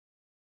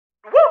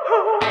Samantha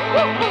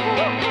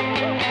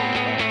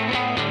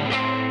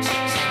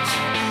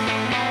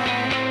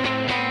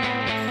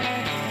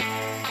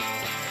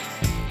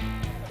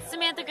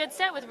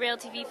Goodset with Real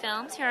TV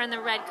Films here on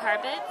the red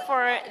carpet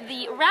for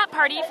the wrap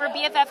party for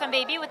BFF and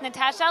Baby with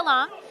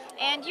Natasha.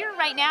 And you're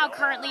right now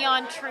currently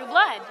on True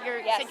Blood.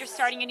 You said you're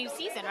starting a new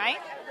season, right?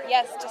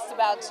 Yes, just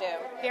about to.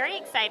 Very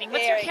exciting.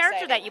 What's your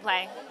character that you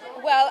play?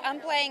 Well, I'm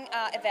playing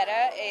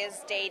Iveta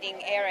is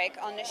dating Eric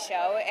on the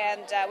show,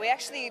 and we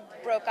actually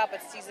broke up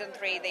at season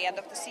 3, the end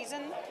of the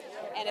season,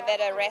 and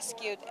Iveta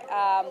rescued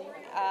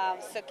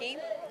Suki.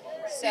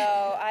 So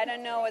I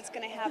don't know what's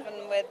going to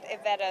happen with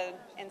Iveta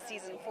in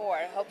season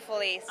 4.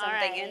 Hopefully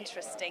something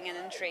interesting and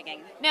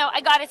intriguing. No,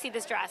 I got to see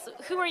this dress.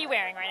 Who are you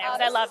wearing right now?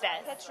 Because I love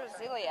this.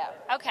 Petrozilia.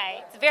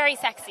 Okay, it's very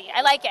sexy.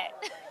 I like it.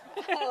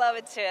 I love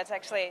it too.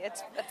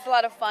 It's a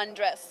lot of fun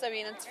dress. I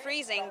mean, it's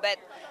freezing, but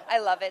I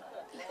love it.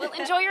 Well,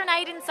 enjoy your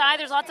night inside.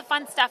 There's lots of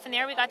fun stuff in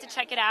there. We got to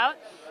check it out.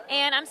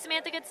 And I'm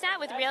Samantha Goodset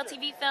with Real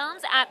TV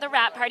Films at the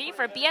wrap party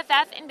for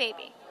BFF and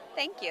Baby.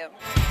 Thank you.